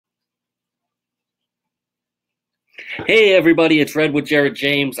Hey everybody, it's Red with Jared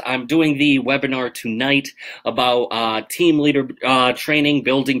James. I'm doing the webinar tonight about team leader training,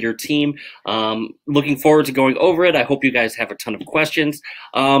 building your team. Looking forward to going over it. I hope you guys have a ton of questions.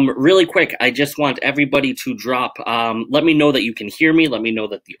 Really quick, I just want everybody to drop, let me know that you can hear me. Let me know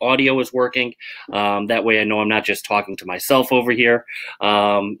that the audio is working. That way I know I'm not just talking to myself over here.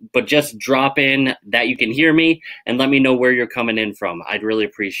 But just drop in that you can hear me and let me know where you're coming in from. I'd really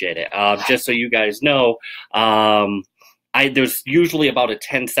appreciate it. Just so you guys know, there's usually about a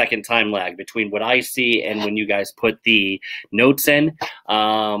 10-second time lag between what I see and when you guys put the notes in.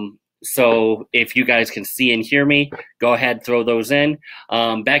 So if you guys can see and hear me, go ahead, throw those in.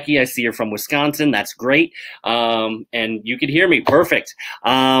 Becky, I see you're from Wisconsin. That's great. And you can hear me. Perfect.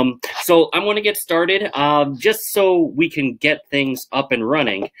 So I want to get started. Just so we can get things up and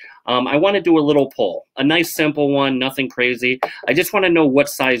running, I want to do a little poll. A nice simple one, nothing crazy. I just want to know what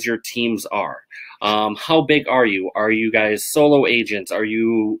size your teams are. How big are you? Are you guys solo agents? Are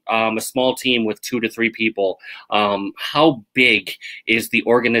you a small team with 2 to 3 people? How big is the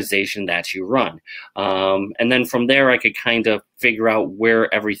organization that you run? And then from there, I could kind of figure out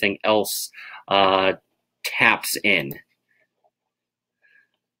where everything else taps in.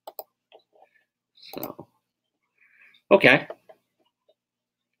 So, okay.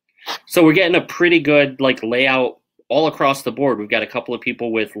 So we're getting a pretty good layout all across the board. We've got a couple of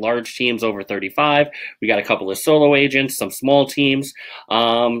people with large teams over 35. We got a couple of solo agents, some small teams.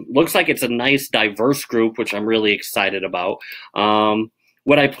 Looks like it's a nice diverse group, which I'm really excited about.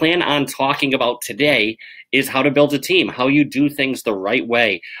 What I plan on talking about today is how to build a team, how you do things the right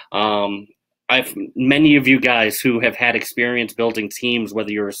way. Many of you guys who have had experience building teams,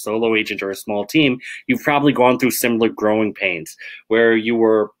 whether you're a solo agent or a small team, you've probably gone through similar growing pains where you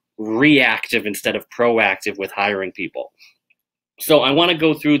were reactive instead of proactive with hiring people. So I want to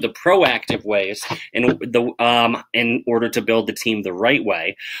go through the proactive ways in order to build the team the right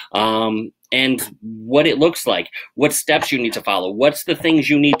way, and what it looks like, what steps you need to follow, what's the things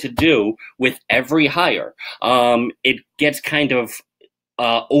you need to do with every hire. It gets kind of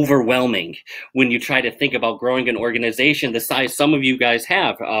overwhelming when you try to think about growing an organization the size some of you guys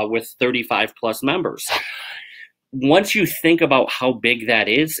have with 35 plus members. Once you think about how big that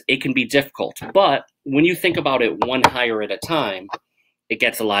is, it can be difficult. But when you think about it one hire at a time, it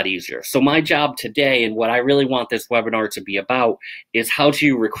gets a lot easier. So my job today, and what I really want this webinar to be about, is how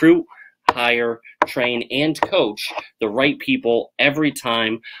to recruit, hire, train, and coach the right people every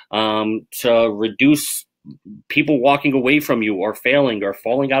time to reduce people walking away from you or failing or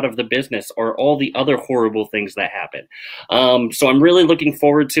falling out of the business or all the other horrible things that happen. So I'm really looking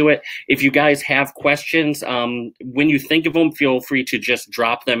forward to it. If you guys have questions, when you think of them, feel free to just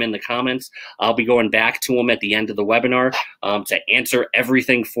drop them in the comments. I'll be going back to them at the end of the webinar to answer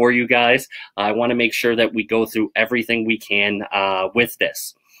everything for you guys. I want to make sure that we go through everything we can with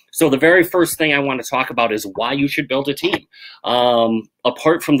this. So the very first thing I want to talk about is why you should build a team.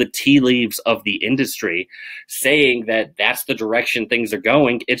 Apart from the tea leaves of the industry saying that that's the direction things are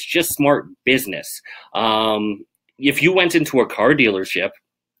going, it's just smart business. If you went into a car dealership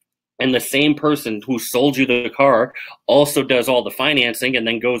and the same person who sold you the car also does all the financing and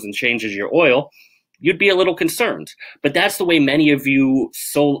then goes and changes your oil, you'd be a little concerned. But that's the way many of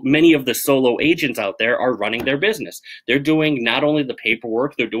the solo agents out there are running their business. They're doing not only the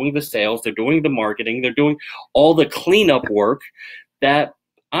paperwork, they're doing the sales, they're doing the marketing, they're doing all the cleanup work that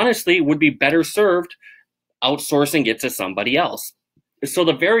honestly would be better served outsourcing it to somebody else. So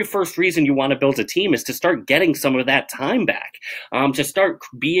the very first reason you want to build a team is to start getting some of that time back, to start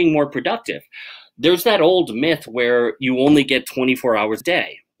being more productive. There's that old myth where you only get 24 hours a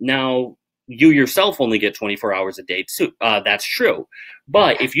day. Now, you yourself only get 24 hours a day too. That's true.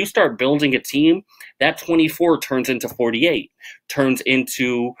 But if you start building a team, that 24 turns into 48, turns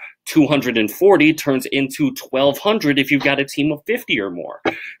into 240, turns into 1,200 if you've got a team of 50 or more.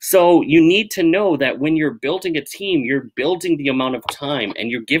 So you need to know that when you're building a team, you're building the amount of time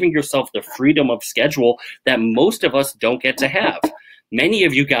and you're giving yourself the freedom of schedule that most of us don't get to have. Many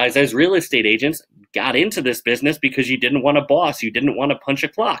of you guys as real estate agents got into this business because you didn't want a boss. You didn't want to punch a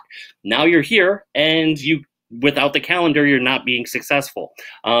clock. Now you're here and without the calendar, you're not being successful.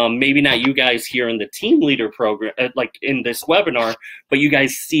 Maybe not you guys here in the team leader program, like in this webinar, but you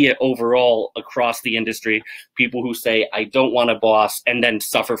guys see it overall across the industry. People who say, I don't want a boss, and then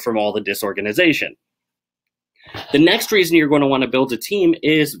suffer from all the disorganization. The next reason you're going to want to build a team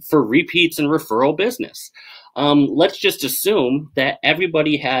is for repeats and referral business. Let's just assume that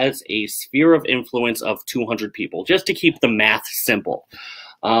everybody has a sphere of influence of 200 people, just to keep the math simple.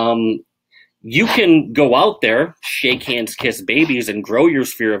 You can go out there, shake hands, kiss babies, and grow your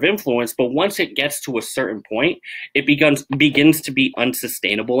sphere of influence, but once it gets to a certain point, it begins to be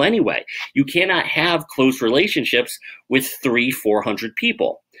unsustainable anyway. You cannot have close relationships with 300-400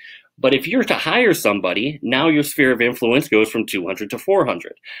 people. But if you're to hire somebody, now your sphere of influence goes from 200 to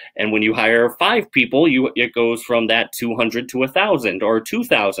 400. And when you hire 5 people, it goes from that 200 to 1,000 or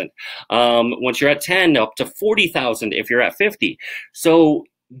 2,000. Once you're at 10, up to 40,000 if you're at 50. So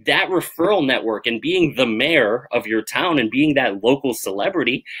that referral network and being the mayor of your town and being that local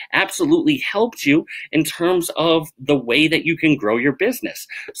celebrity absolutely helped you in terms of the way that you can grow your business.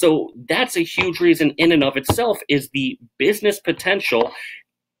 So that's a huge reason in and of itself, is the business potential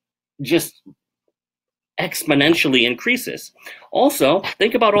just exponentially increases. Also,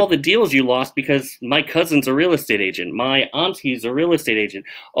 think about all the deals you lost because my cousin's a real estate agent. My auntie's a real estate agent.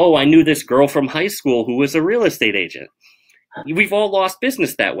 Oh, I knew this girl from high school who was a real estate agent. We've all lost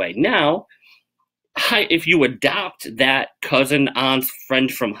business that way. Now, if you adopt that cousin, aunt, friend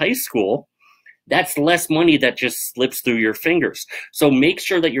from high school, that's less money that just slips through your fingers. So make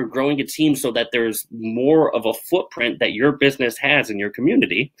sure that you're growing a team so that there's more of a footprint that your business has in your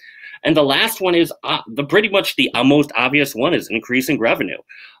community. And the last one is pretty much the most obvious one, is increasing revenue.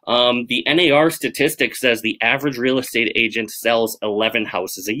 The NAR statistic says the average real estate agent sells 11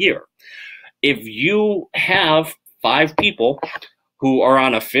 houses a year. If you have 5 people who are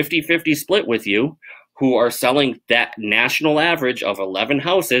on a 50-50 split with you, who are selling that national average of 11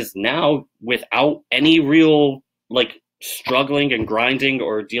 houses, now without any real struggling and grinding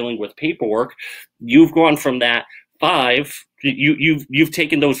or dealing with paperwork, you've gone from that 5, you've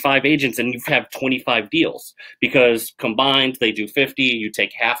taken those 5 agents and you've had 25 deals, because combined they do 50, you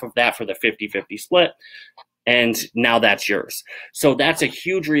take half of that for the 50-50 split, and now that's yours. So that's a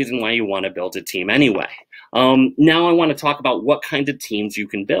huge reason why you want to build a team anyway. Now I want to talk about what kind of teams you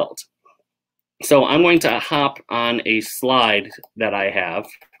can build. So I'm going to hop on a slide that I have.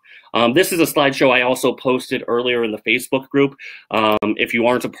 This is a slideshow I also posted earlier in the Facebook group. If you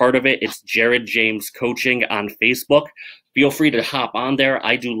aren't a part of it, it's Jared James Coaching on Facebook. Feel free to hop on there.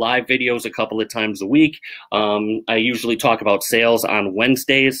 I do live videos a couple of times a week. I usually talk about sales on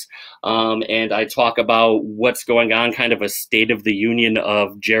Wednesdays, and I talk about what's going on, kind of a state of the union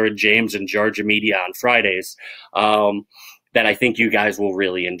of Jared James and Georgia Media on Fridays, that I think you guys will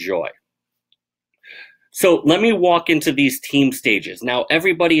really enjoy. So let me walk into these team stages. Now,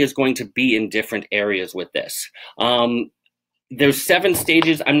 everybody is going to be in different areas with this. There's 7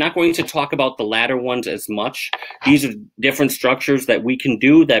 stages. I'm not going to talk about the latter ones as much. These are different structures that we can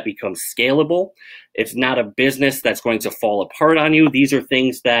do that become scalable. It's not a business that's going to fall apart on you. These are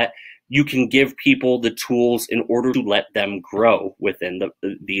things that you can give people the tools in order to let them grow within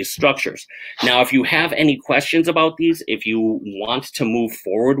these structures. Now, if you have any questions about these, if you want to move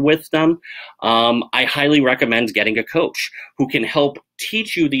forward with them, I highly recommend getting a coach who can help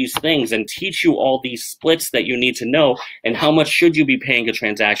teach you these things and teach you all these splits that you need to know, and how much should you be paying a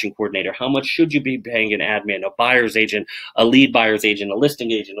transaction coordinator, how much should you be paying an admin, a buyer's agent, a lead buyer's agent, a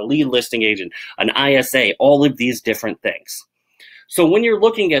listing agent, a lead listing agent, an ISA, all of these different things. So when you're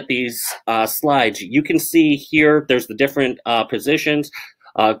looking at these slides, you can see here there's the different positions.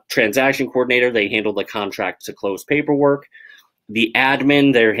 Transaction coordinator, they handle the contract to close paperwork. The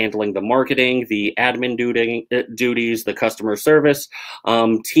admin, they're handling the marketing, the admin duties, the customer service.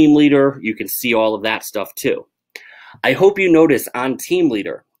 Team leader, you can see all of that stuff too. I hope you notice on team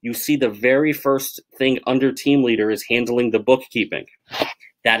leader, you see the very first thing under team leader is handling the bookkeeping.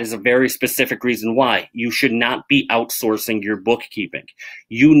 That is a very specific reason why you should not be outsourcing your bookkeeping.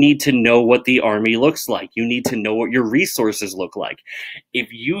 You need to know what the Army looks like. You need to know what your resources look like.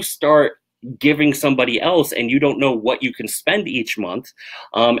 If you start giving somebody else and you don't know what you can spend each month,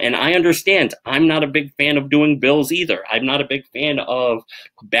 and I understand, I'm not a big fan of doing bills either. I'm not a big fan of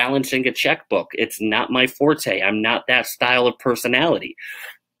balancing a checkbook. It's not my forte. I'm not that style of personality.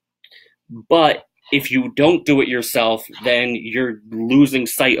 But if you don't do it yourself, then you're losing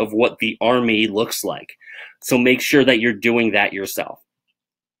sight of what the Army looks like. So make sure that you're doing that yourself.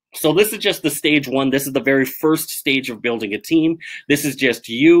 So this is just the stage 1. This is the very first stage of building a team. This is just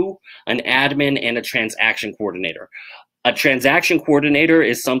you, an admin, and a transaction coordinator. A transaction coordinator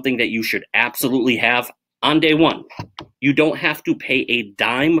is something that you should absolutely have on day 1. You don't have to pay a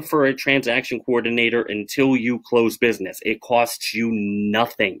dime for a transaction coordinator until you close business. It costs you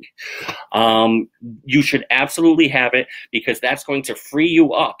nothing. You should absolutely have it, because that's going to free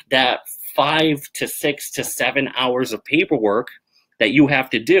you up. That 5 to 6 to 7 hours of paperwork that you have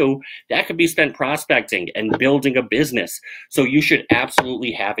to do, that could be spent prospecting and building a business. So you should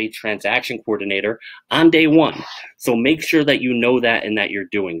absolutely have a transaction coordinator on day 1. So make sure that you know that and that you're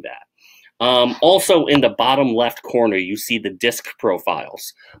doing that. Also, in the bottom left corner, you see the disc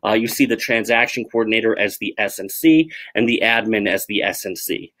profiles. You see the transaction coordinator as the SNC and the admin as the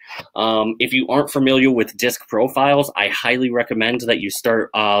SNC. If you aren't familiar with disc profiles, I highly recommend that you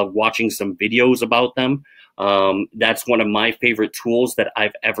start watching some videos about them. That's one of my favorite tools that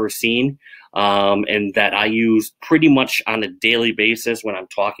I've ever seen, and that I use pretty much on a daily basis when I'm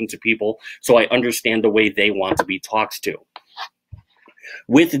talking to people, so I understand the way they want to be talked to.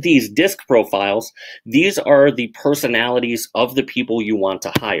 With these disc profiles, these are the personalities of the people you want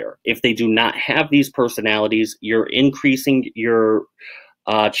to hire. If they do not have these personalities, you're increasing your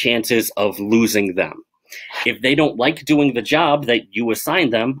chances of losing them. If they don't like doing the job that you assign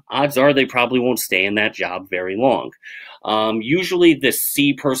them, odds are they probably won't stay in that job very long. Usually the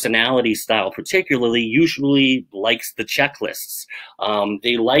C personality style particularly usually likes the checklists.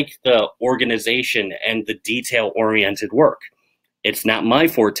 They like the organization and the detail-oriented work. It's not my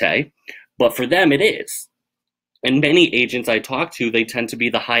forte, but for them it is. And many agents I talk to, they tend to be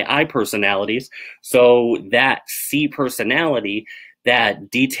the high I personalities. So that C personality,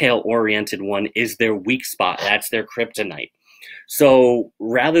 that detail-oriented one, is their weak spot. That's their kryptonite. So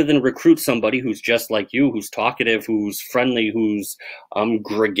rather than recruit somebody who's just like you, who's talkative, who's friendly, who's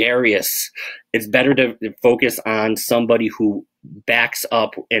gregarious, it's better to focus on somebody who backs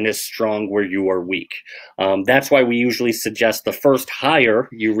up and is strong where you are weak. That's why we usually suggest the first hire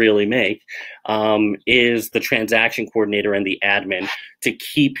you really make is the transaction coordinator and the admin to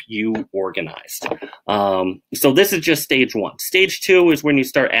keep you organized. So this is just stage one. Stage two is when you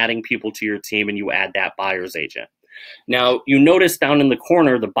start adding people to your team and you add that buyer's agent. Now, you notice down in the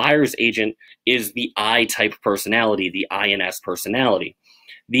corner, the buyer's agent is the I type personality, the INS personality.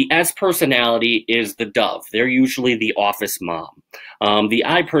 The S personality is the dove. They're usually the office mom. The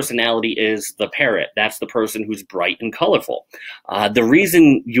I personality is the parrot. That's the person who's bright and colorful. The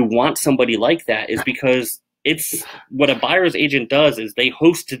reason you want somebody like that is because it's what a buyer's agent does is they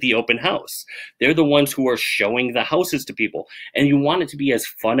host the open house. They're the ones who are showing the houses to people, and you want it to be as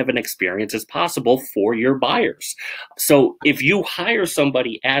fun of an experience as possible for your buyers. So if you hire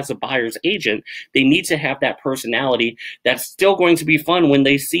somebody as a buyer's agent, they need to have that personality that's still going to be fun when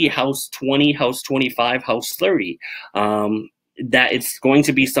they see house 20, house 25, house 30. That it's going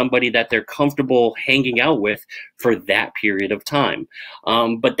to be somebody that they're comfortable hanging out with for that period of time.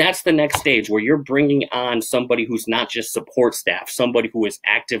 But that's the next stage where you're bringing on somebody who's not just support staff, somebody who is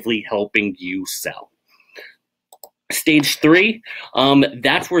actively helping you sell. Stage three,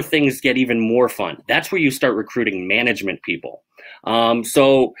 that's where things get even more fun. That's where you start recruiting management people.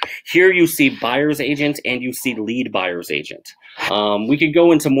 So here you see buyer's agent and you see lead buyer's agent. We could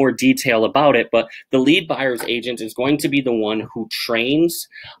go into more detail about it, but the lead buyer's agent is going to be the one who trains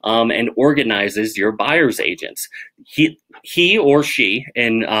and organizes your buyer's agents. He or she,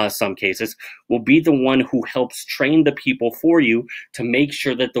 in some cases, will be the one who helps train the people for you to make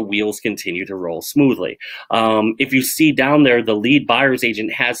sure that the wheels continue to roll smoothly. If you see down there, the lead buyer's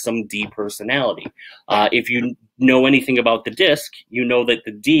agent has some D personality. If you know anything about the disc, you know that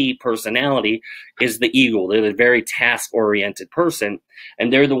the D personality is the eagle. They're the very task-oriented person,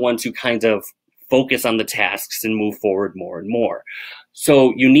 and they're the ones who kind of focus on the tasks and move forward more and more.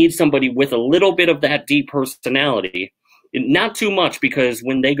 So you need somebody with a little bit of that D personality. Not too much, because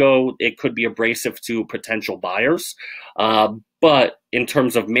when they go, it could be abrasive to potential buyers. But in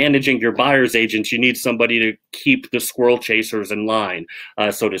terms of managing your buyer's agents, you need somebody to keep the squirrel chasers in line,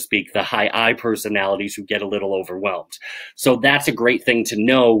 so to speak, the high I personalities who get a little overwhelmed. So that's a great thing to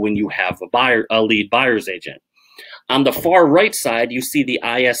know when you have a lead buyer's agent. On the far right side, you see the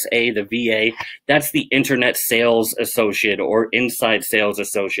ISA, the VA. That's the Internet Sales Associate or Inside Sales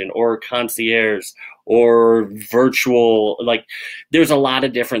Associate or Concierge or virtual. Like, there's a lot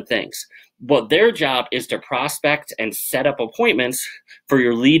of different things. But their job is to prospect and set up appointments for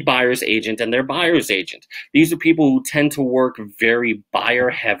your lead buyer's agent and their buyer's agent. These are people who tend to work very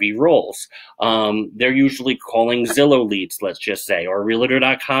buyer-heavy roles. They're usually calling Zillow leads, let's just say, or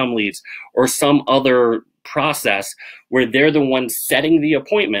Realtor.com leads, or some other process where they're the ones setting the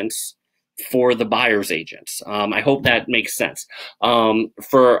appointments for the buyer's agents. I hope that makes sense.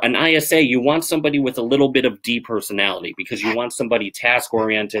 For an ISA, you want somebody with a little bit of D personality, because you want somebody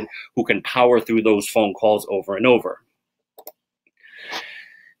task-oriented who can power through those phone calls over and over.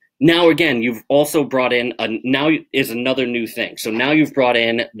 Now, again, you've also brought in, now is another new thing. So now you've brought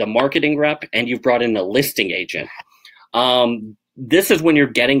in the marketing rep and you've brought in the listing agent. This is when you're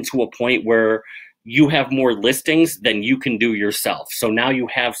getting to a point where you have more listings than you can do yourself. So now you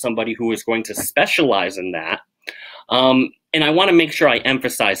have somebody who is going to specialize in that. And I want to make sure I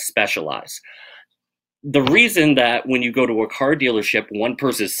emphasize specialize. the reason that when you go to a car dealership, one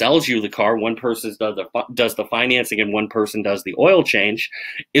person sells you the car, one person does the financing, and one person does the oil change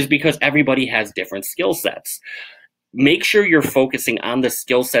is because everybody has different skill sets. Make sure you're focusing on the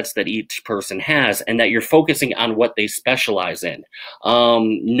skill sets that each person has and that you're focusing on what they specialize in.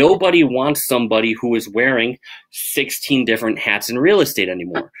 Nobody wants somebody who is wearing 16 different hats in real estate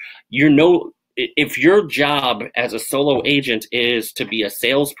anymore. If your job as a solo agent is to be a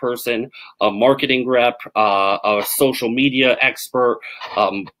salesperson, a marketing rep, a social media expert,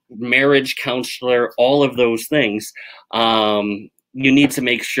 marriage counselor, all of those things, you need to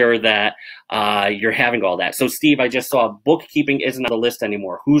make sure that you're having all that. So, Steve, I just saw bookkeeping isn't on the list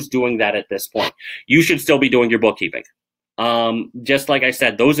anymore. Who's doing that at this point? You should still be doing your bookkeeping. Just like I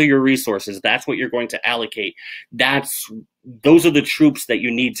said, those are your resources. That's what you're going to allocate. Those are the troops that you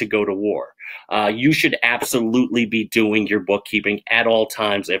need to go to war. You should absolutely be doing your bookkeeping at all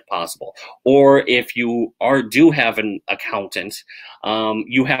times if possible. Or if you do have an accountant,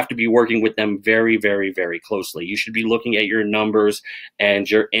 you have to be working with them very, very, very closely. You should be looking at your numbers and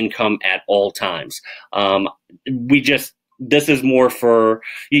your income at all times. This is more for,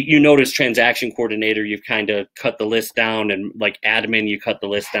 you notice transaction coordinator, you've kind of cut the list down, and like admin, you cut the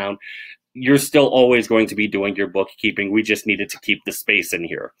list down. You're still always going to be doing your bookkeeping. We just needed to keep the space in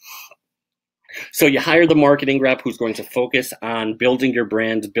here. So you hire the marketing rep who's going to focus on building your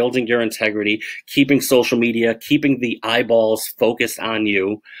brand, building your integrity, keeping social media, keeping the eyeballs focused on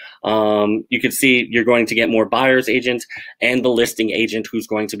you. You can see you're going to get more buyer's agents and the listing agent who's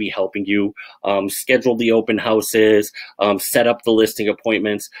going to be helping you schedule the open houses, set up the listing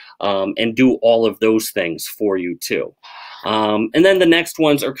appointments, and do all of those things for you too. And then the next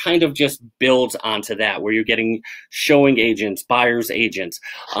ones are kind of just builds onto that, where you're getting showing agents, buyer's agents.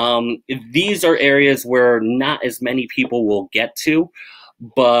 These are areas where not as many people will get to,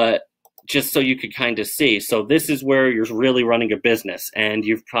 but just so you could kind of see. So this is where you're really running a business and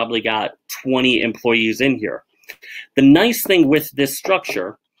you've probably got 20 employees in here. The nice thing with this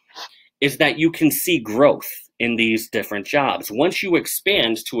structure is that you can see growth in these different jobs. Once you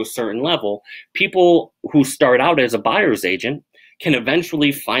expand to a certain level, people who start out as a buyer's agent can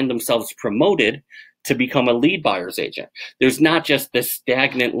eventually find themselves promoted to become a lead buyer's agent. There's not just this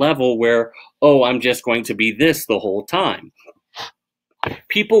stagnant level where, oh, I'm just going to be this the whole time.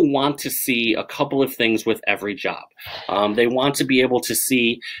 People want to see a couple of things with every job. They want to be able to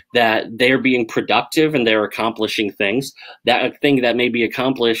see that they're being productive and they're accomplishing things. That thing that may be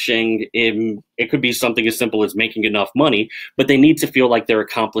accomplishing, it could be something as simple as making enough money, but they need to feel like they're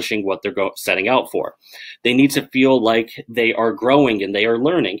accomplishing what they're setting out for. They need to feel like they are growing and they are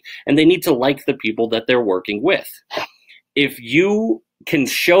learning, and they need to like the people that they're working with. If you can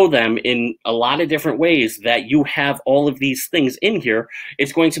show them in a lot of different ways that you have all of these things in here,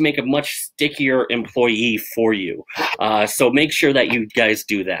 it's going to make a much stickier employee for you. So make sure that you guys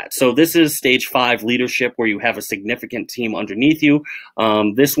do that. So this is stage 5 leadership, where you have a significant team underneath you.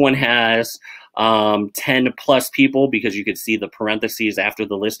 This one has 10 plus people, because you could see the parentheses after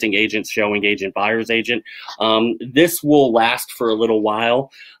the listing agent, showing agent, buyer's agent. This will last for a little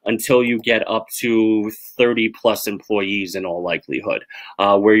while until you get up to 30 plus employees in all likelihood,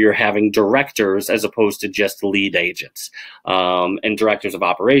 where you're having directors as opposed to just lead agents, and directors of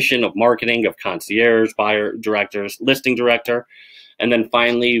operation, of marketing, of concierge, buyer directors, listing director. And then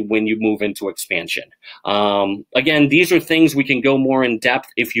finally, when you move into expansion. Again, these are things we can go more in depth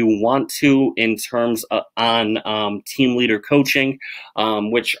if you want to, in terms of, on team leader coaching,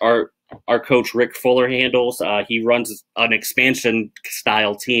 which our coach Rick Fuller handles. He runs an expansion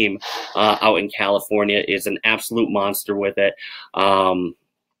style team out in California, is an absolute monster with it.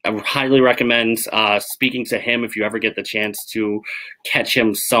 I highly recommend speaking to him if you ever get the chance to catch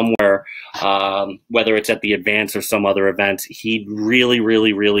him somewhere, whether it's at the Advance or some other event. He really,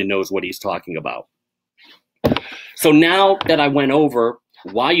 really, really knows what he's talking about. So now that I went over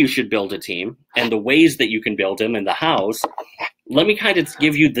why you should build a team and the ways that you can build them and the hows, let me kind of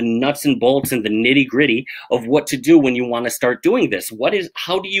give you the nuts and bolts and the nitty gritty of what to do when you want to start doing this.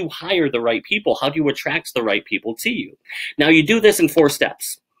 How do you hire the right people? How do you attract the right people to you? Now, you do this in 4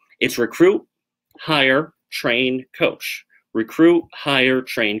 steps. It's recruit, hire, train, coach. Recruit, hire,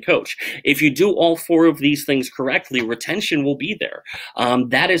 train, coach. If you do all 4 of these things correctly, retention will be there.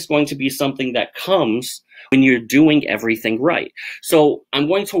 That is going to be something that comes when you're doing everything right. So I'm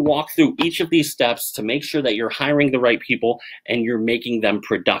going to walk through each of these steps to make sure that you're hiring the right people and you're making them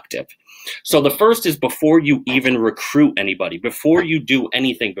productive. So the first is, before you even recruit anybody, before you do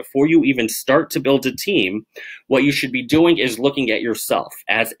anything, before you even start to build a team, what you should be doing is looking at yourself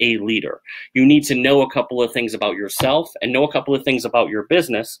as a leader. You need to know a couple of things about yourself and know a couple of things about your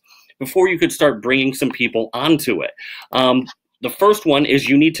business before you could start bringing some people onto it. The first one is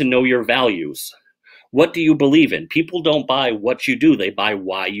you need to know your values. What do you believe in? People don't buy what you do, they buy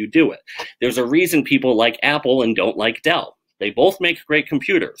why you do it. There's a reason people like Apple and don't like Dell. They both make great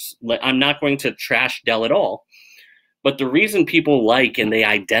computers. I'm not going to trash Dell at all. But the reason people like and they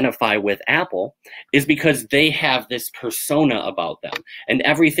identify with Apple is because they have this persona about them. And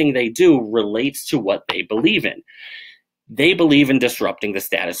everything they do relates to what they believe in. They believe in disrupting the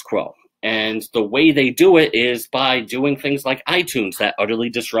status quo. And the way they do it is by doing things like iTunes that utterly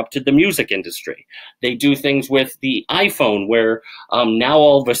disrupted the music industry. They do things with the iPhone where now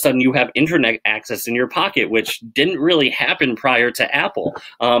all of a sudden you have internet access in your pocket, which didn't really happen prior to Apple,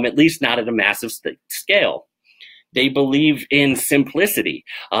 at least not at a massive scale. They believe in simplicity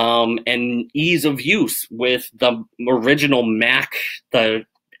and ease of use with the original Mac, the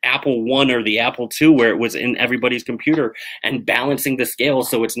Apple I or the Apple II, where it was in everybody's computer, and balancing the scale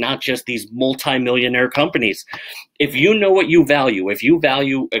so it's not just these multi-millionaire companies. If you know what you value, if you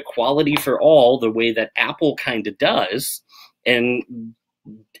value equality for all the way that Apple kind of does, and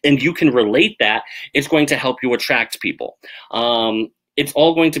you can relate that, it's going to help you attract people. It's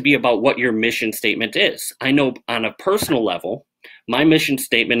all going to be about what your mission statement is. I know on a personal level, my mission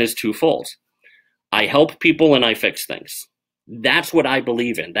statement is twofold. I help people and I fix things. That's what I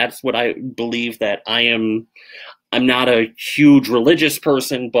believe in. That's what I believe that I'm not a huge religious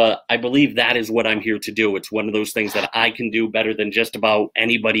person, but I believe that is what I'm here to do. It's one of those things that I can do better than just about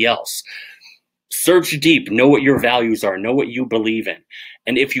anybody else. Search deep, know what your values are, know what you believe in.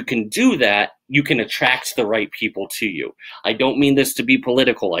 And if you can do that, you can attract the right people to you. I don't mean this to be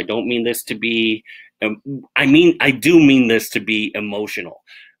political. I don't mean this to be, I do mean this to be emotional.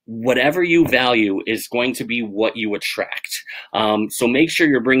 Whatever you value is going to be what you attract. So make sure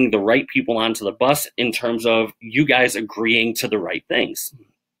you're bringing the right people onto the bus in terms of you guys agreeing to the right things.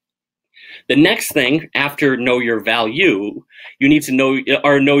 The next thing after know your value, you need to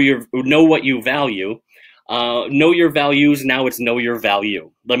know what you value. Know your values. Now it's know your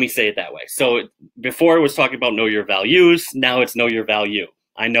value. Let me say it that way. So before I was talking about know your values. Now it's know your value.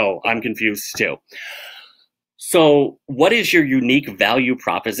 I know I'm confused too. So what is your unique value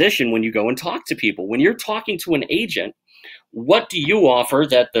proposition when you go and talk to people? When you're talking to an agent, what do you offer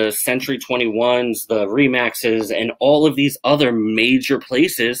that the Century 21s, the Remaxes, and all of these other major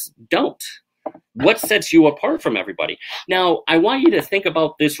places don't? What sets you apart from everybody? Now, I want you to think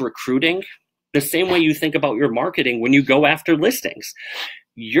about this recruiting the same way you think about your marketing when you go after listings.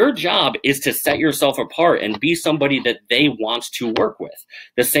 Your job is to set yourself apart and be somebody that they want to work with.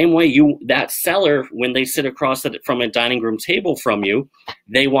 The same way that seller, when they sit across from a dining room table from you,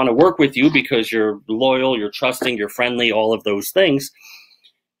 they want to work with you because you're loyal, you're trusting, you're friendly, all of those things.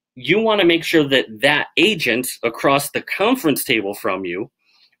 You want to make sure that that agent across the conference table from you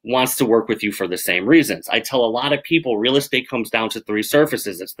wants to work with you for the same reasons. I tell a lot of people real estate comes down to three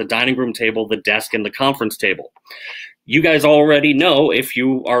surfaces. It's the dining room table, the desk, and the conference table. You guys already know, if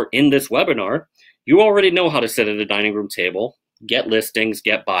you are in this webinar, you already know how to sit at a dining room table, get listings,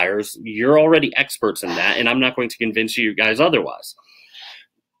 get buyers. You're already experts in that, and I'm not going to convince you guys otherwise.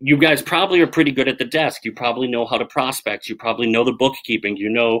 You guys probably are pretty good at the desk. You probably know how to prospect. You probably know the bookkeeping. You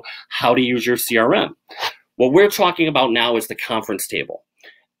know how to use your CRM. What we're talking about now is the conference table.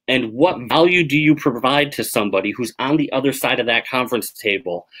 And what value do you provide to somebody who's on the other side of that conference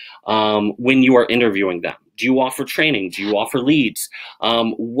table when you are interviewing them? Do you offer training? Do you offer leads?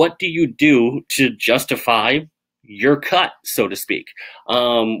 What do you do to justify your cut, so to speak?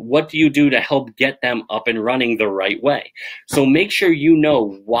 What do you do to help get them up and running the right way? So make sure you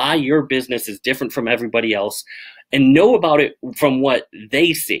know why your business is different from everybody else, and know about it from what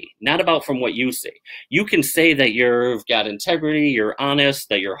they see, not about from what you see. You can say that you've got integrity, you're honest,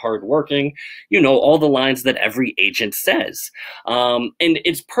 that you're hardworking, all the lines that every agent says. And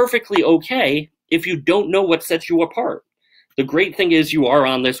it's perfectly okay if you don't know what sets you apart. The great thing is you are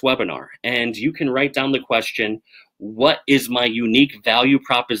on this webinar, and you can write down the question, what is my unique value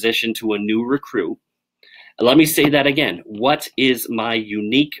proposition to a new recruit? Let me say that again. What is my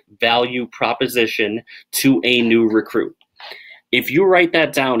unique value proposition to a new recruit? If you write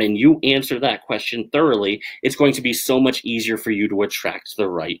that down and you answer that question thoroughly, it's going to be so much easier for you to attract the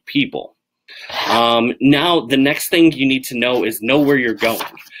right people. Now, the next thing you need to know is know where you're going.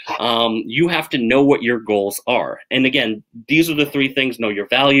 You have to know what your goals are. And again, these are the three things: know your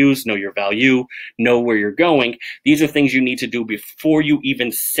values, know your value, know where you're going. These are things you need to do before you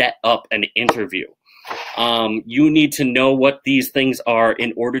even set up an interview. You need to know what these things are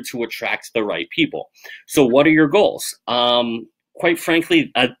in order to attract the right people. So what are your goals? quite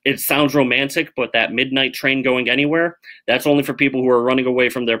frankly, it sounds romantic, but that midnight train going anywhere, that's only for people who are running away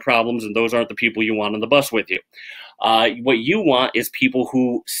from their problems, and those aren't the people you want on the bus with you. What you want is people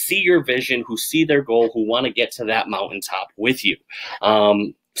who see your vision, who see their goal, who want to get to that mountaintop with you.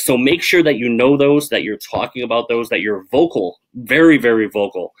 So make sure that you know those, that you're talking about those, that you're vocal, very, very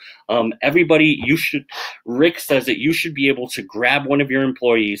vocal. Rick says that you should be able to grab one of your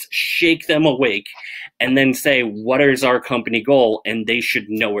employees, shake them awake, and then say, what is our company goal? And they should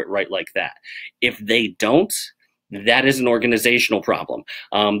know it right like that. If they don't, that is an organizational problem.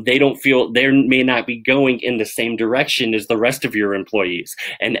 They don't feel, they may not be going in the same direction as the rest of your employees,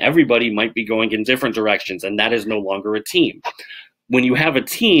 and everybody might be going in different directions, and that is no longer a team. When you have a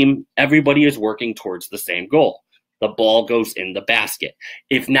team, everybody is working towards the same goal. The ball goes in the basket.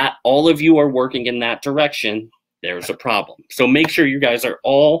 If not all of you are working in that direction, there's a problem. So make sure you guys are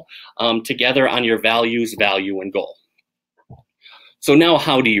all together on your values, value, and goal. So now,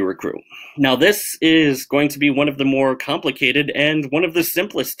 how do you recruit? Now, this is going to be one of the more complicated and one of the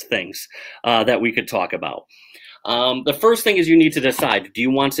simplest things that we could talk about. The first thing is you need to decide, do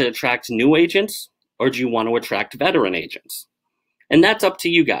you want to attract new agents or do you want to attract veteran agents? And that's up to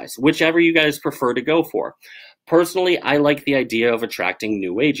you guys, whichever you guys prefer to go for. Personally, I like the idea of attracting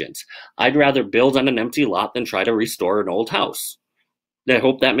new agents. I'd rather build on an empty lot than try to restore an old house. I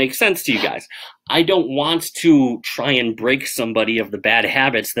hope that makes sense to you guys. I don't want to try and break somebody of the bad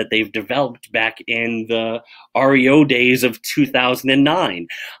habits that they've developed back in the REO days of 2009.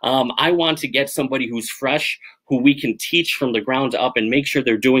 I want to get somebody who's fresh, who we can teach from the ground up and make sure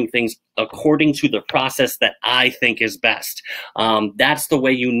they're doing things according to the process that I think is best. That's the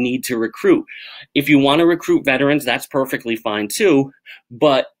way you need to recruit. If you want to recruit veterans, that's perfectly fine too,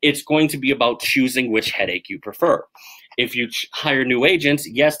 but it's going to be about choosing which headache you prefer. If you hire new agents,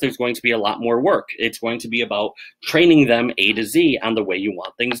 yes, there's going to be a lot more work. It's going to be about training them A to Z on the way you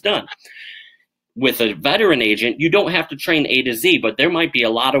want things done. With a veteran agent, you don't have to train A to Z, but there might be a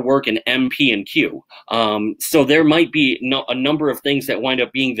lot of work in M, P, and Q. So there might be a number of things that wind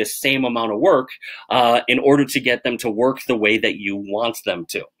up being the same amount of work in order to get them to work the way that you want them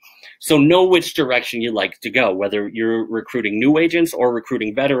to. So know which direction you like to go, whether you're recruiting new agents or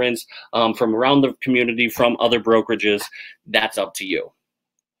recruiting veterans from around the community, from other brokerages, that's up to you.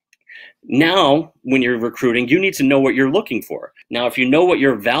 Now, when you're recruiting, you need to know what you're looking for. Now, if you know what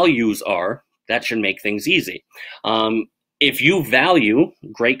your values are, that should make things easy. If you value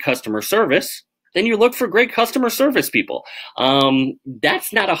great customer service, then you look for great customer service people.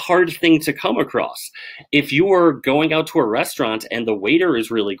 That's not a hard thing to come across. If you are going out to a restaurant and the waiter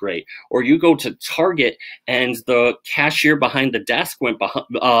is really great, or you go to Target and the cashier behind the desk went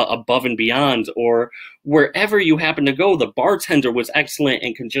above and beyond, or wherever you happen to go, the bartender was excellent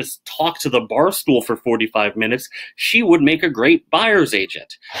and can just talk to the bar stool for 45 minutes, she would make a great buyer's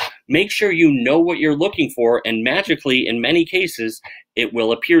agent. Make sure you know what you're looking for, and magically, in many cases, it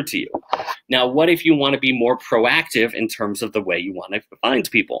will appear to you. Now, what if you want to be more proactive in terms of the way you want to find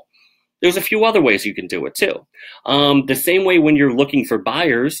people? There's a few other ways you can do it too. The same way when you're looking for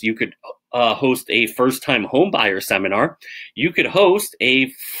buyers, you could host a first-time home buyer seminar. You could host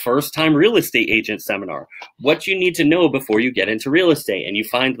a first-time real estate agent seminar. What you need to know before you get into real estate, and you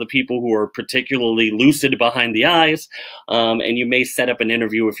find the people who are particularly lucid behind the eyes, and you may set up an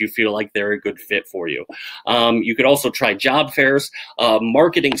interview if you feel like they're a good fit for you. You could also try job fairs.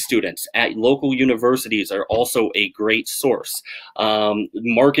 Marketing students at local universities are also a great source.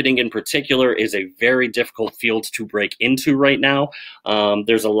 Marketing in particular is a very difficult field to break into right now.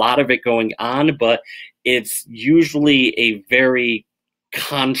 There's a lot of it going on, but it's usually a very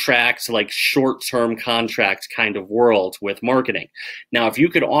contract, like short-term contract kind of world with marketing. Now, if you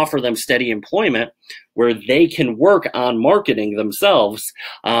could offer them steady employment where they can work on marketing themselves,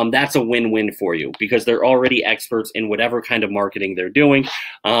 that's a win-win for you because they're already experts in whatever kind of marketing they're doing.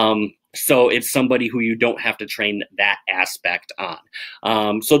 So it's somebody who you don't have to train that aspect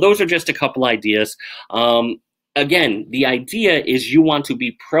on. So those are just a couple ideas. Again, the idea is you want to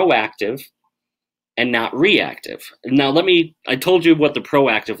be proactive and not reactive. Now, I told you what the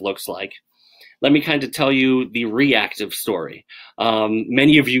proactive looks like. Let me kind of tell you the reactive story.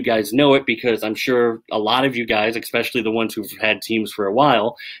 Many of you guys know it because I'm sure a lot of you guys, especially the ones who've had teams for a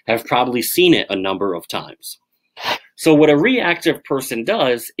while, have probably seen it a number of times. So what a reactive person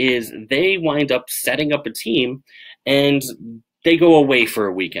does is they wind up setting up a team and they go away for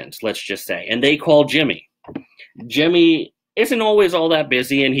a weekend, let's just say, and they call Jimmy. Jimmy isn't always all that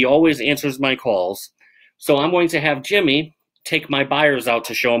busy and he always answers my calls. So I'm going to have Jimmy take my buyers out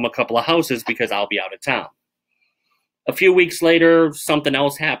to show them a couple of houses because I'll be out of town. A few weeks later, something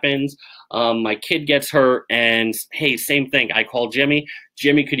else happens. My kid gets hurt, and hey, same thing. I call Jimmy.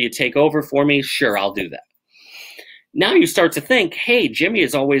 Jimmy, could you take over for me? Sure, I'll do that. Now you start to think, hey, Jimmy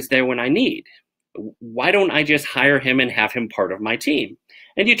is always there when I need. Why don't I just hire him and have him part of my team?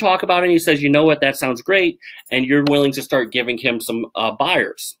 And you talk about it, and he says, you know what, that sounds great. And you're willing to start giving him some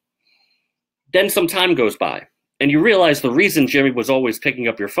buyers. Then some time goes by, and you realize the reason Jimmy was always picking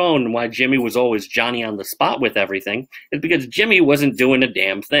up your phone and why Jimmy was always Johnny on the spot with everything is because Jimmy wasn't doing a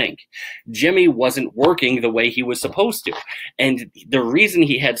damn thing. Jimmy wasn't working the way he was supposed to. And the reason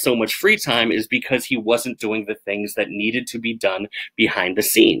he had so much free time is because he wasn't doing the things that needed to be done behind the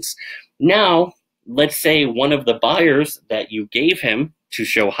scenes. Now, let's say one of the buyers that you gave him to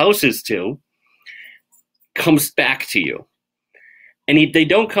show houses to comes back to you. And they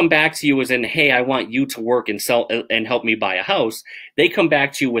don't come back to you as in, hey, I want you to work and sell and help me buy a house. They come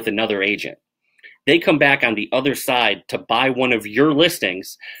back to you with another agent. They come back on the other side to buy one of your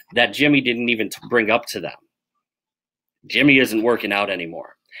listings that Jimmy didn't even bring up to them. Jimmy isn't working out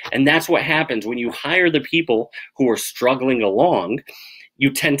anymore. And that's what happens when you hire the people who are struggling along.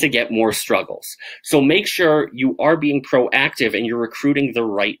 You tend to get more struggles. So make sure you are being proactive and you're recruiting the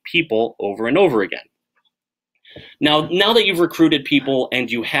right people over and over again. Now that you've recruited people and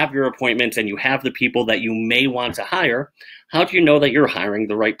you have your appointments and you have the people that you may want to hire, how do you know that you're hiring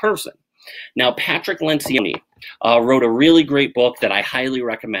the right person? Now, Patrick Lencioni wrote a really great book that I highly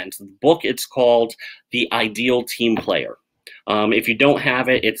recommend. The book, it's called The Ideal Team Player. If you don't have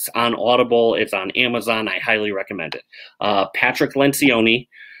it, it's on Audible, it's on Amazon. I highly recommend it. Patrick Lencioni,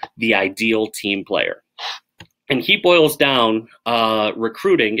 The Ideal Team Player. And he boils down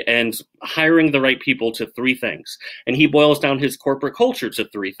recruiting and hiring the right people to three things. And he boils down his corporate culture to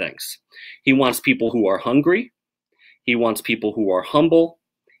three things. He wants people who are hungry. He wants people who are humble.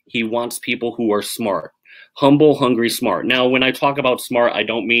 He wants people who are smart. Humble, hungry, smart. Now, when I talk about smart, I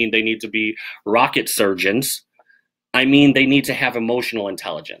don't mean they need to be rocket surgeons. I mean, they need to have emotional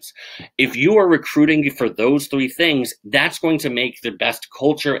intelligence. If you are recruiting for those three things, that's going to make the best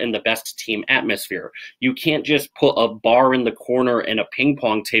culture and the best team atmosphere. You can't just put a bar in the corner and a ping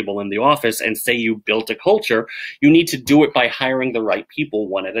pong table in the office and say you built a culture. You need to do it by hiring the right people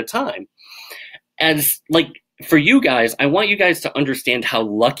one at a time. For you guys, I want you guys to understand how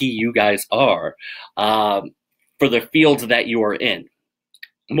lucky you guys are for the fields that you are in.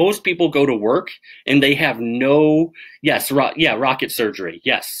 Most people go to work and they have rocket surgery.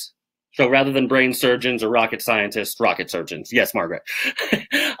 Yes. So rather than brain surgeons or rocket scientists, rocket surgeons. Yes, Margaret.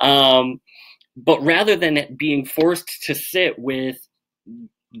 But rather than being forced to sit with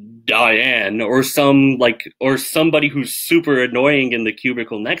Diane or somebody who's super annoying in the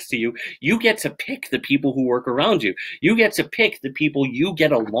cubicle next to you, you get to pick the people who work around you. You get to pick the people you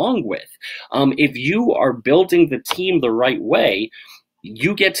get along with. If you are building the team the right way,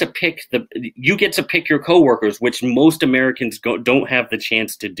 you get to pick your coworkers, which most Americans don't have the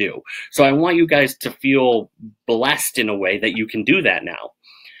chance to do. So I want you guys to feel blessed in a way that you can do that now.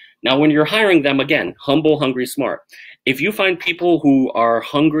 Now, when you're hiring them, again, humble, hungry, smart. If you find people who are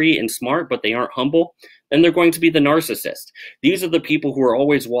hungry and smart, but they aren't humble, then they're going to be the narcissist. These are the people who are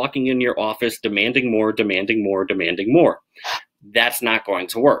always walking in your office, demanding more, demanding more, demanding more. That's not going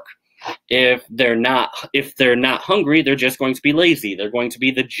to work. If they're not hungry, they're just going to be lazy. They're going to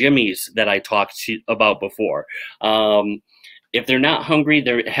be the Jimmies that I talked about before. If they're not hungry,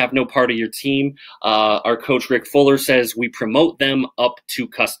 they have no part of your team. Our coach, Rick Fuller, says we promote them up to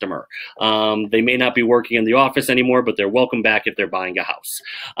customer. They may not be working in the office anymore, but they're welcome back if they're buying a house.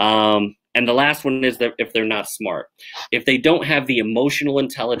 And the last one is that if they're not smart, if they don't have the emotional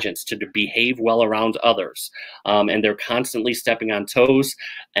intelligence to behave well around others, and they're constantly stepping on toes,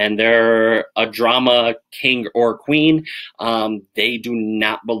 and they're a drama king or queen, they do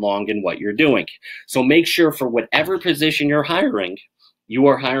not belong in what you're doing. So make sure for whatever position you're hiring, you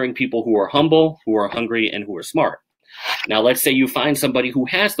are hiring people who are humble, who are hungry, and who are smart. Now, let's say you find somebody who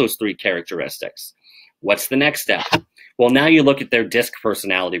has those three characteristics. What's the next step? Well, now you look at their DISC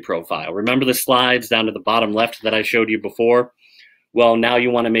personality profile. Remember the slides down to the bottom left that I showed you before? Well, now you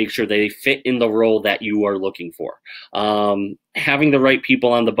want to make sure they fit in the role that you are looking for. Having the right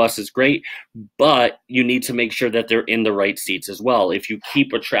people on the bus is great, but you need to make sure that they're in the right seats as well. If you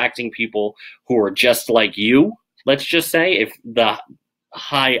keep attracting people who are just like you, let's just say, if the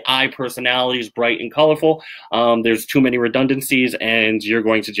high I personality is bright and colorful, there's too many redundancies and you're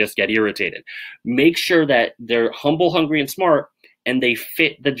going to just get irritated. Make sure that they're humble, hungry, and smart, and they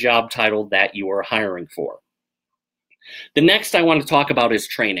fit the job title that you are hiring for. The next I want to talk about is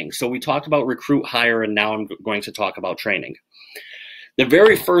training. So we talked about recruit, hire, and now I'm going to talk about training. The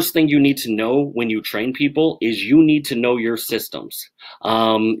very first thing you need to know when you train people is you need to know your systems.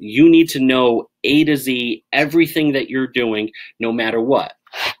 You need to know A to Z, everything that you're doing, no matter what.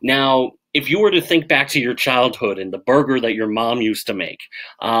 Now, if you were to think back to your childhood and the burger that your mom used to make,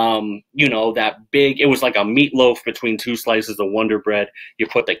 that big, it was like a meatloaf between two slices of Wonder Bread. You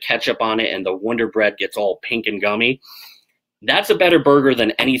put the ketchup on it and the Wonder Bread gets all pink and gummy. That's a better burger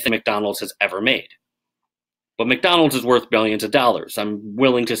than anything McDonald's has ever made. But McDonald's is worth billions of dollars. I'm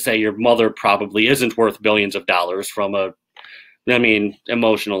willing to say your mother probably isn't worth billions of dollars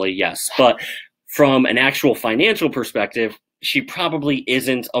emotionally, yes. But from an actual financial perspective, she probably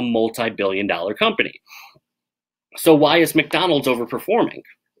isn't a multi-billion-dollar company. So why is McDonald's overperforming?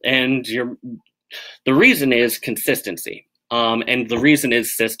 And the reason is consistency. And the reason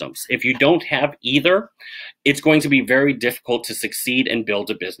is systems. If you don't have either, it's going to be very difficult to succeed and build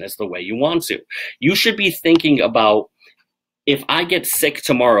a business the way you want to. You should be thinking about, if I get sick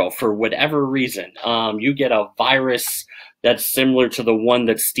tomorrow for whatever reason, you get a virus that's similar to the one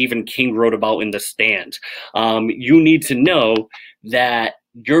that Stephen King wrote about in The Stand. You need to know that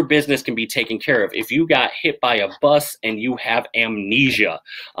your business can be taken care of. If you got hit by a bus and you have amnesia,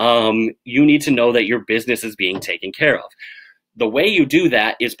 you need to know that your business is being taken care of. The way you do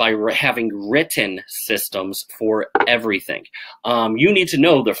that is by having written systems for everything. You need to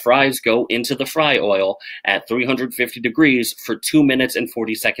know the fries go into the fry oil at 350 degrees for 2 minutes and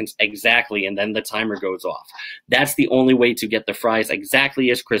 40 seconds exactly, and then the timer goes off. That's the only way to get the fries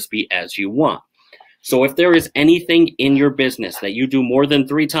exactly as crispy as you want. So if there is anything in your business that you do more than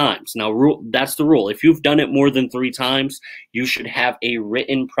 3 times, now that's the rule. If you've done it more than 3 times, you should have a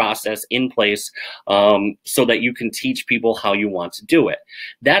written process in place so that you can teach people how you want to do it.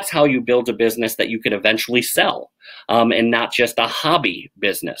 That's how you build a business that you can eventually sell, and not just a hobby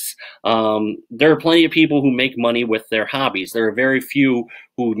business. There are plenty of people who make money with their hobbies. There are very few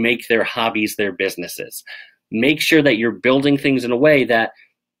who make their hobbies their businesses. Make sure that you're building things in a way that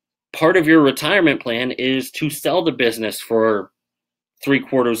part of your retirement plan is to sell the business for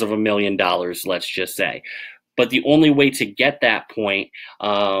 $750,000, let's just say. But the only way to get that point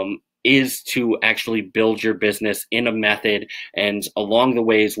is to actually build your business in a method and along the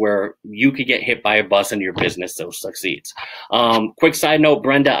ways where you could get hit by a bus and your business so succeeds. Quick side note,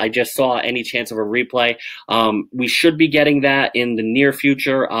 Brenda, I just saw any chance of a replay. We should be getting that in the near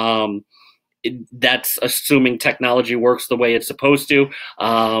future. That's assuming technology works the way it's supposed to,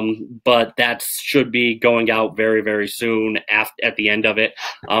 but that should be going out very, very soon at the end of it.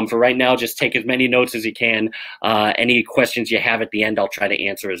 For right now, just take as many notes as you can. Any questions you have at the end, I'll try to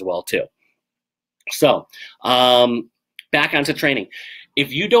answer as well too. So back onto training.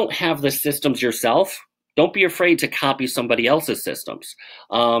 If you don't have the systems yourself, don't be afraid to copy somebody else's systems.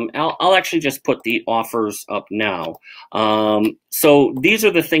 I'll actually just put the offers up now. So these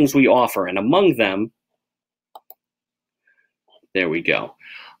are the things we offer, and among them, there we go.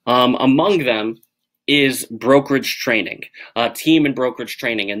 Among them is brokerage training, team and brokerage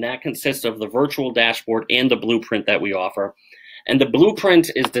training, and that consists of the virtual dashboard and the blueprint that we offer. And the blueprint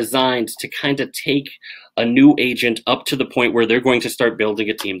is designed to kind of take a new agent up to the point where they're going to start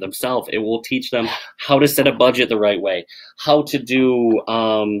building a team themselves. It will teach them how to set a budget the right way, how to do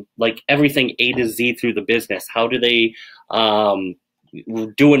like everything A to Z through the business. How do they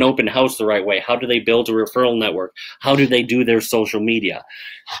do an open house the right way? How do they build a referral network? How do they do their social media?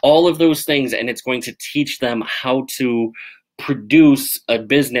 All of those things, and it's going to teach them how to produce a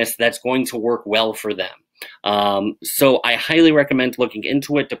business that's going to work well for them. So I highly recommend looking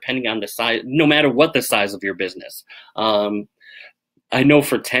into it, depending on the size, no matter what the size of your business. I know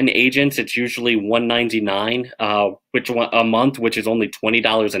for 10 agents, it's usually $199 a month, which is only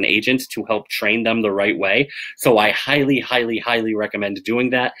 $20 an agent to help train them the right way. So I highly, highly, highly recommend doing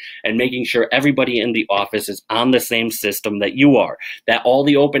that and making sure everybody in the office is on the same system that you are, that all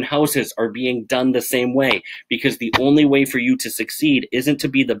the open houses are being done the same way, because the only way for you to succeed isn't to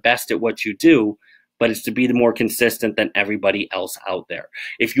be the best at what you do, but it's to be the more consistent than everybody else out there.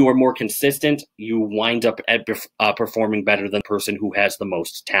 If you are more consistent, you wind up at performing better than the person who has the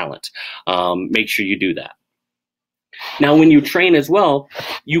most talent. Make sure you do that. Now, when you train as well,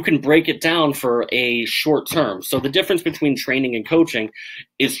 you can break it down for a short term. So the difference between training and coaching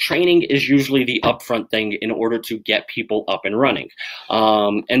is training is usually the upfront thing in order to get people up and running.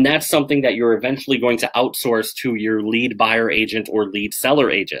 And that's something that you're eventually going to outsource to your lead buyer agent or lead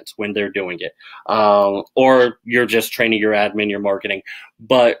seller agent when they're doing it. Or you're just training your admin, your marketing.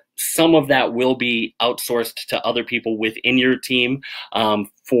 But some of that will be outsourced to other people within your team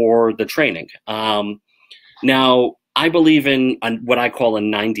for the training. Now, I believe in what I call a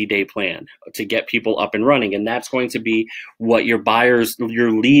 90-day plan to get people up and running. And that's going to be what your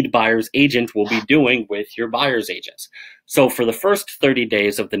lead buyer's agent will be doing with your buyer's agents. So for the first 30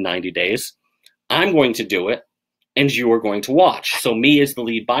 days of the 90 days, I'm going to do it and you are going to watch. So me as the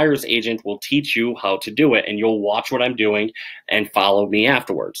lead buyer's agent will teach you how to do it, and you'll watch what I'm doing and follow me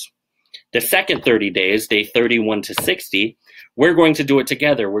afterwards. The second 30 days, day 31 to 60, we're going to do it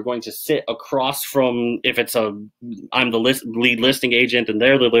together. We're going to sit across from, I'm the lead listing agent and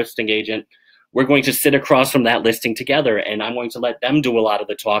they're the listing agent, we're going to sit across from that listing together, and I'm going to let them do a lot of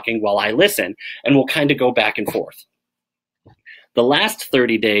the talking while I listen, and we'll kind of go back and forth. The last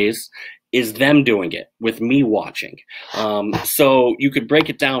 30 days is them doing it with me watching. So you could break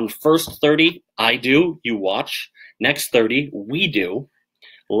it down. First 30, I do, you watch. Next 30, we do.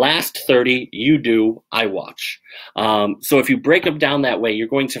 Last 30, you do, I watch. So if you break them down that way, you're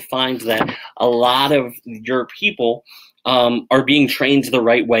going to find that a lot of your people are being trained the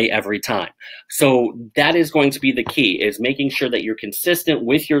right way every time. So that is going to be the key, is making sure that you're consistent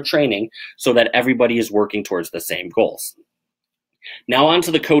with your training so that everybody is working towards the same goals. Now on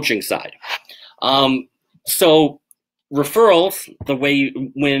to the coaching side. So referrals,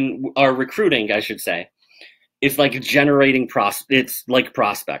 when our recruiting, I should say, is like generating it's like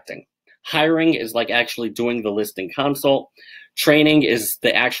prospecting. Hiring is like actually doing the listing consult. Training is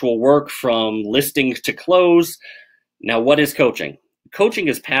the actual work from listing to close. Now, what is coaching? Coaching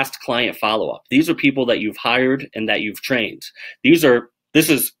is past client follow-up. These are people that you've hired and that you've trained. This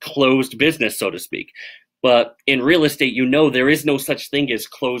is closed business, so to speak. But in real estate, there is no such thing as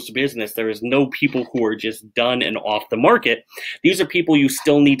closed business. There is no people who are just done and off the market. These are people you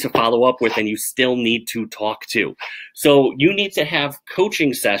still need to follow up with and you still need to talk to. So you need to have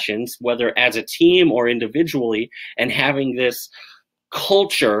coaching sessions, whether as a team or individually, and having this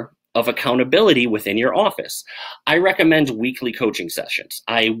culture of accountability within your office. I recommend weekly coaching sessions.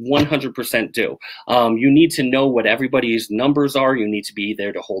 I 100% do. You need to know what everybody's numbers are. You need to be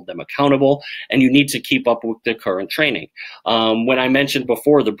there to hold them accountable, and you need to keep up with the current training. When I mentioned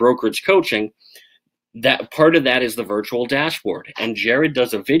before the brokerage coaching, that part of that is the virtual dashboard, and Jared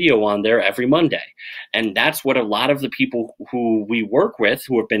does a video on there every Monday. And that's what a lot of the people who we work with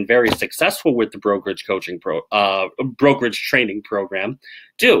who have been very successful with the brokerage training program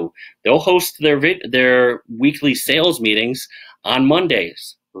do. They'll host their weekly sales meetings on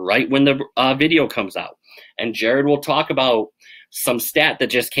Mondays, right when the video comes out. And Jared will talk about some stat that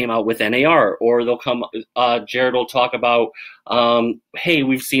just came out with NAR, or Jared will talk about, hey,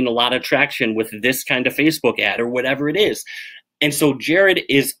 we've seen a lot of traction with this kind of Facebook ad, or whatever it is. And so Jared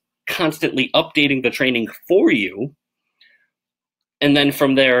is constantly updating the training for you. And then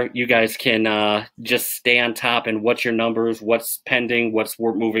from there, you guys can just stay on top and what's your numbers, what's pending, what's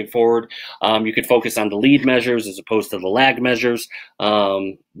moving forward. You could focus on the lead measures as opposed to the lag measures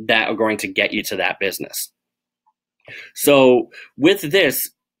that are going to get you to that business. So with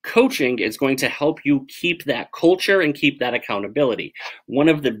this, coaching is going to help you keep that culture and keep that accountability. One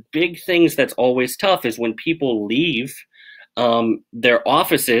of the big things that's always tough is when people leave their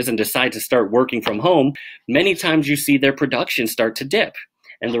offices and decide to start working from home. Many times you see their production start to dip.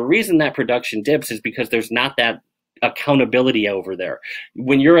 And the reason that production dips is because there's not that accountability over there.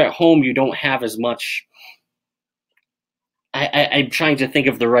 When you're at home, you don't have as much, I'm trying to think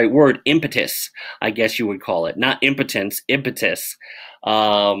of the right word, impetus, I guess you would call it. Not impotence, impetus,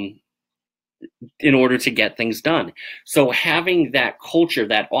 in order to get things done. So having that culture,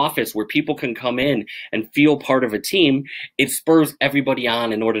 that office where people can come in and feel part of a team, it spurs everybody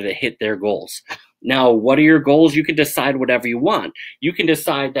on in order to hit their goals. Now, what are your goals? You can decide whatever you want. You can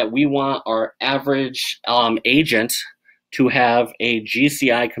decide that we want our average agent to have a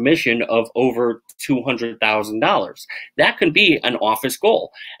GCI commission of over $200,000. That could be an office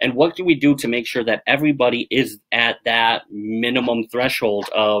goal. And what do we do to make sure that everybody is at that minimum threshold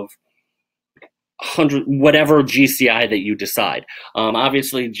of 100, whatever GCI that you decide?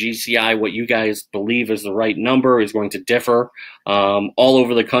 Obviously, GCI, what you guys believe is the right number, is going to differ all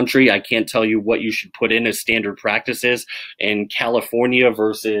over the country. I can't tell you what you should put in as standard practices in California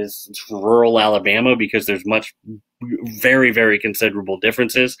versus rural Alabama, because there's very, very considerable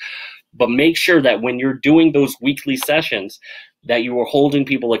differences. But make sure that when you're doing those weekly sessions, that you are holding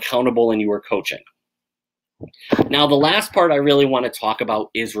people accountable and you are coaching. Now, the last part I really want to talk about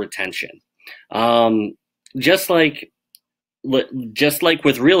is retention. Just like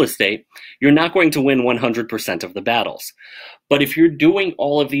with real estate, you're not going to win 100% of the battles. But if you're doing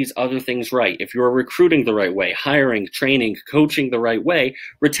all of these other things right, if you're recruiting the right way, hiring, training, coaching the right way,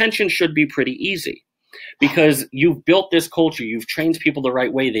 retention should be pretty easy. because you've built this culture, you've trained people the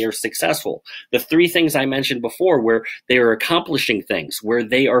right way, they are successful. The three things I mentioned before, where they are accomplishing things, where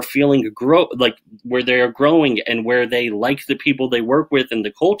they are feeling where they are growing, and where they like the people they work with and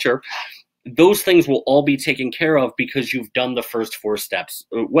the culture, those things will all be taken care of because you've done the first four steps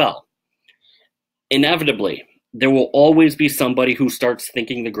well. Inevitably, there will always be somebody who starts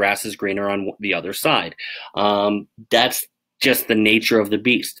thinking the grass is greener on the other side. That's just the nature of the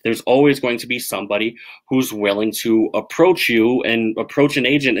beast. There's always going to be somebody who's willing to approach you and approach an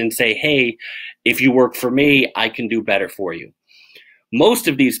agent and say, hey, if you work for me, I can do better for you. Most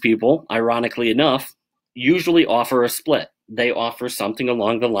of these people, ironically enough, usually offer a split. They offer something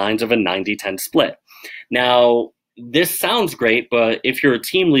along the lines of a 90-10 split. Now, this sounds great, but if you're a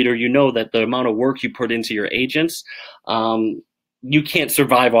team leader, you know that the amount of work you put into your agents, you can't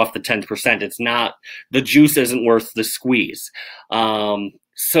survive off the 10%. It's not, the juice isn't worth the squeeze.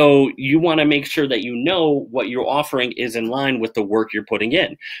 So you want to make sure that you know what you're offering is in line with the work you're putting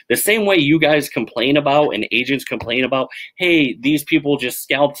in. The same way you guys complain about and agents complain about, hey, these people just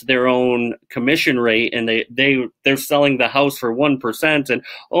scalped their own commission rate and they're selling the house for 1%, and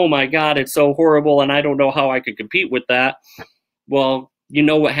oh my God, it's so horrible and I don't know how I could compete with that. Well, you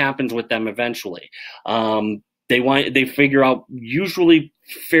know what happens with them eventually. They figure out usually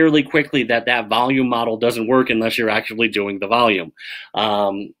fairly quickly that volume model doesn't work unless you're actually doing the volume.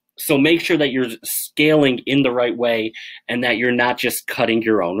 So make sure that you're scaling in the right way and that you're not just cutting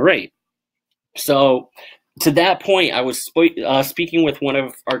your own rate. So to that point, I was speaking with one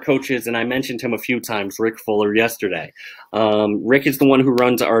of our coaches, and I mentioned him a few times, Rick Fuller, yesterday. Rick is the one who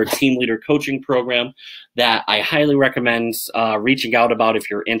runs our team leader coaching program that I highly recommend reaching out about if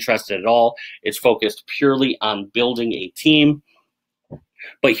you're interested at all. It's focused purely on building a team.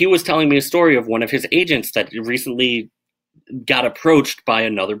 But he was telling me a story of one of his agents that recently got approached by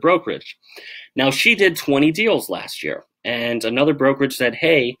another brokerage. Now, she did 20 deals last year, and another brokerage said,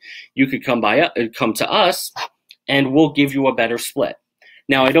 hey, you could come to us and we'll give you a better split.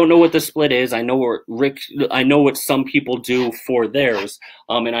 Now, I don't know what the split is. I know what some people do for theirs,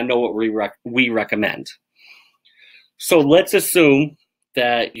 and I know what we recommend. So let's assume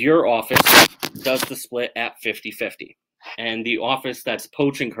that your office does the split at 50-50, and the office that's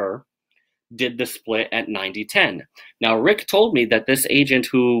poaching her did the split at 90-10. Now, Rick told me that this agent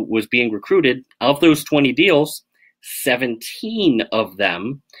who was being recruited, of those 20 deals, 17 of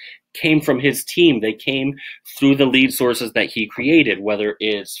them came from his team. They came through the lead sources that he created, whether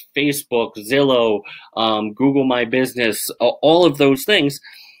it's Facebook, Zillow, Google My Business, all of those things.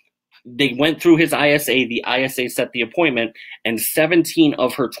 They went through his ISA, the ISA set the appointment, and 17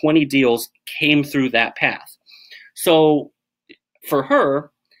 of her 20 deals came through that path. So for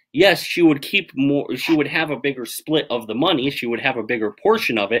her, yes, she would keep more, she would have a bigger split of the money, she would have a bigger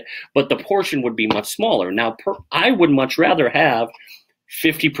portion of it, but the portion would be much smaller. Now, I would much rather have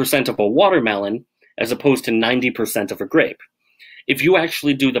 50% of a watermelon as opposed to 90% of a grape. If you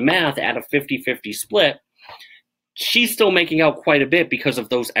actually do the math at a 50-50 split, she's still making out quite a bit because of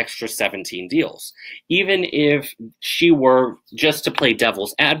those extra 17 deals. Even if she were, just to play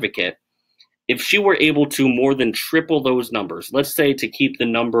devil's advocate, if she were able to more than triple those numbers, let's say to keep the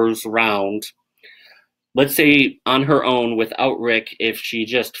numbers round, let's say on her own without Rick, if she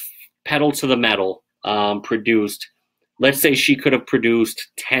just pedal to the metal, let's say she could have produced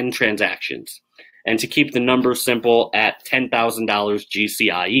 10 transactions. And to keep the numbers simple, at $10,000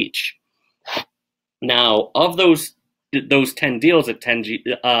 GCI each. Now, of those 10 deals at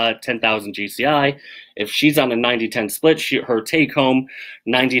 10,000 GCI, if she's on a 90-10 split, her take home,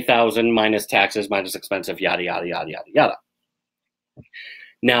 90,000 minus taxes, minus expensive, yada, yada, yada, yada, yada.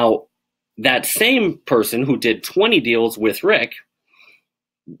 Now, that same person who did 20 deals with Rick,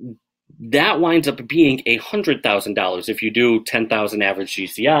 that winds up being $100,000 if you do 10,000 average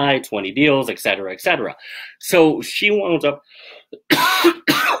GCI, 20 deals, et cetera, et cetera. So she wound up,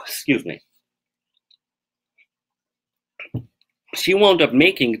 excuse me, she wound up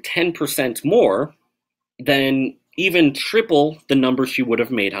making 10% more than even triple the number she would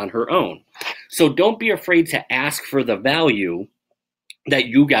have made on her own. So don't be afraid to ask for the value that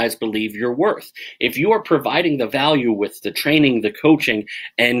you guys believe you're worth. If you are providing the value with the training, the coaching,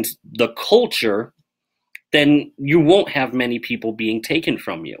 and the culture, then you won't have many people being taken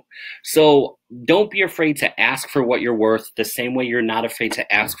from you. So don't be afraid to ask for what you're worth the same way you're not afraid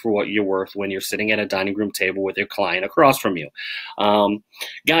to ask for what you're worth when you're sitting at a dining room table with your client across from you.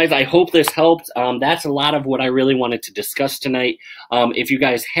 Guys, I hope this helped. That's a lot of what I really wanted to discuss tonight. If you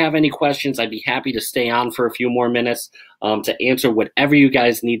guys have any questions, I'd be happy to stay on for a few more minutes to answer whatever you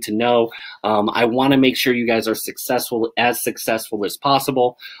guys need to know. I want to make sure you guys are successful as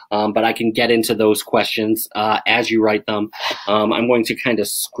possible, but I can get into those questions as you write them. I'm going to kind of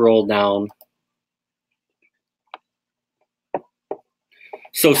scroll down.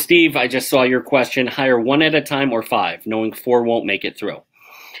 So, Steve, I just saw your question. Hire one at a time or five, knowing four won't make it through.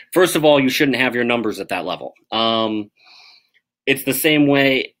 First of all, you shouldn't have your numbers at that level. It's the same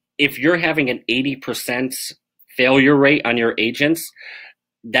way if you're having an 80% failure rate on your agents,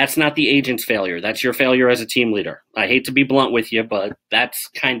 that's not the agent's failure. That's your failure as a team leader. I hate to be blunt with you, but that's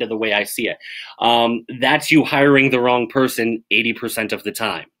kind of the way I see it. That's you hiring the wrong person 80% of the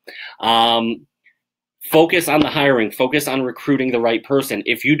time. Focus on the hiring. Focus on recruiting the right person.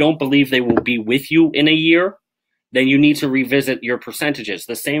 If you don't believe they will be with you in a year, then you need to revisit your percentages.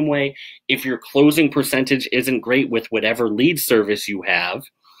 The same way, if your closing percentage isn't great with whatever lead service you have,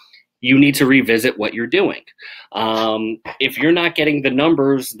 you need to revisit what you're doing. If you're not getting the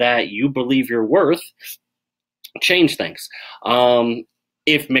numbers that you believe you're worth, change things.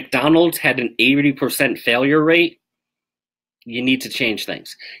 If McDonald's had an 80% failure rate, you need to change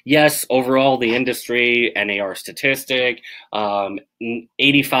things. Yes, overall, the industry, NAR statistic,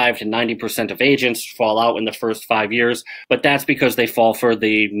 85 to 90% of agents fall out in the first 5 years, but that's because they fall for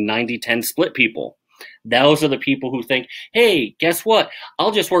the 90-10 split people. Those are the people who think, hey, guess what? I'll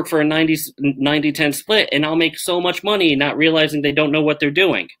just work for a 90-10 split and I'll make so much money, not realizing they don't know what they're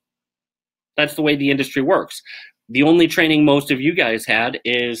doing. That's the way the industry works. The only training most of you guys had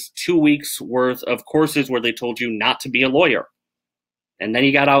is 2 weeks worth of courses where they told you not to be a lawyer. And then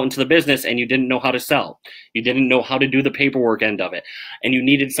you got out into the business and you didn't know how to sell. You didn't know how to do the paperwork end of it. And you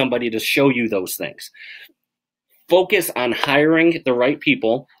needed somebody to show you those things. Focus on hiring the right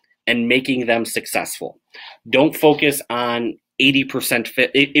people and making them successful. Don't focus on 80%.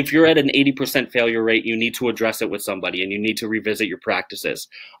 If you're at an 80% failure rate, you need to address it with somebody and you need to revisit your practices.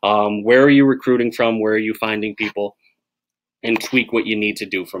 Where are you recruiting from? Where are you finding people? And tweak what you need to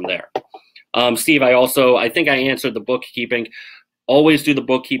do from there. Steve, I think I answered the bookkeeping. Always do the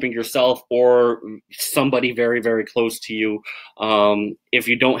bookkeeping yourself or somebody very, very close to you. If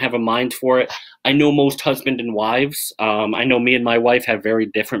you don't have a mind for it, I know most husband and wives. I know me and my wife have very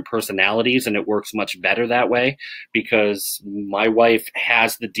different personalities, and it works much better that way because my wife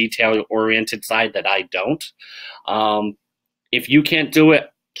has the detail-oriented side that I don't. If you can't do it,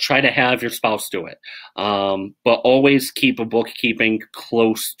 try to have your spouse do it. But always keep a bookkeeping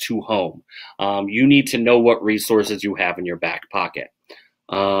close to home. You need to know what resources you have in your back pocket.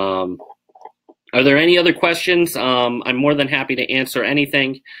 Are there any other questions? I'm more than happy to answer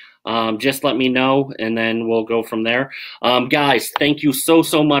anything. Just let me know, and then we'll go from there. Guys, thank you so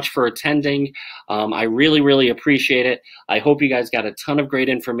much for attending. I really, really appreciate it. I hope you guys got a ton of great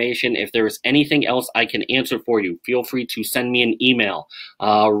information. If there is anything else I can answer for you, feel free to send me an email.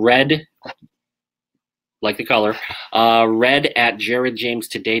 Red, like the color,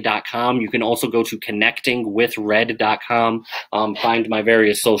 red@jaredjamestoday.com. You can also go to connectingwithred.com, find my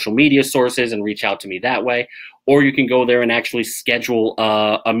various social media sources and reach out to me that way. Or you can go there and actually schedule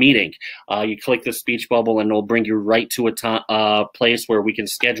a meeting. You click the speech bubble and it'll bring you right to a place where we can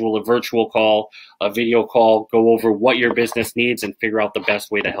schedule a virtual call, a video call, go over what your business needs and figure out the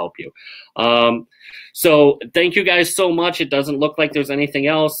best way to help you. So thank you guys so much. It doesn't look like there's anything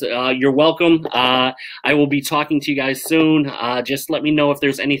else. You're welcome. I will be talking to you guys soon. Just let me know if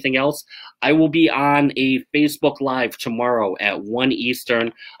there's anything else. I will be on a Facebook Live tomorrow at 1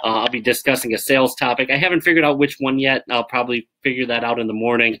 Eastern. I'll be discussing a sales topic. I haven't figured out which one yet. I'll probably figure that out in the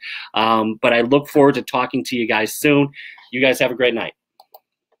morning. But I look forward to talking to you guys soon. You guys have a great night.